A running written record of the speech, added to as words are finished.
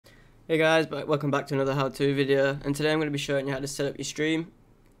Hey guys, welcome back to another how-to video, and today I'm going to be showing you how to set up your stream,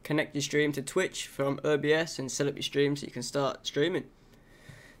 connect your stream to Twitch from OBS and set up your stream so you can start streaming.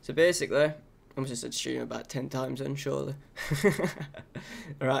 So basically, I must have said stream about 10 times then, surely.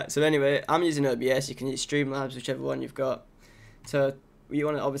 Alright, so anyway, I'm using OBS, you can use Streamlabs, whichever one you've got. So you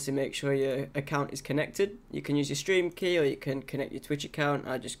want to obviously make sure your account is connected. You can use your stream key or you can connect your Twitch account.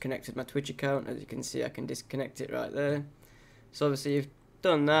 I just connected my Twitch account, as you can see I can disconnect it right there. So obviously you've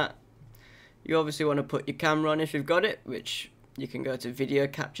done that. You obviously want to put your camera on if you've got it, which you can go to video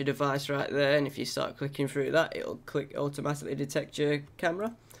capture device right there, and if you start clicking through that, it'll automatically detect your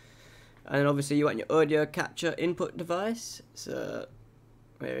camera. And then obviously you want your audio capture input device, so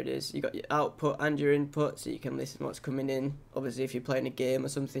where it is, you got your output and your input, so you can listen to what's coming in. Obviously if you're playing a game or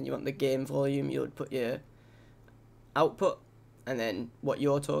something, you want the game volume, you would put your output, and then what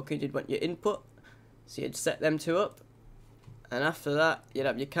you're talking, you'd want your input, so you'd set them two up. And after that, you'd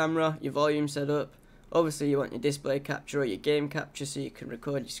have your camera, your volume set up. Obviously you want your display capture or your game capture so you can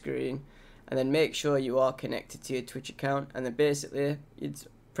record your screen. And then make sure you are connected to your Twitch account. And then basically, you'd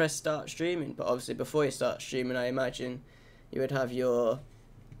press start streaming. But obviously before you start streaming, I imagine, you would have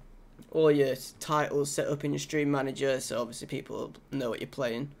all your titles set up in your stream manager. So obviously people know what you're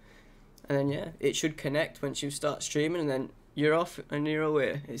playing. And then yeah, it should connect once you start streaming. And then you're off and you're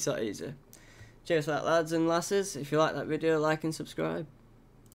away. It's that easy. Cheers for that, lads and lasses. If you like that video, like and subscribe.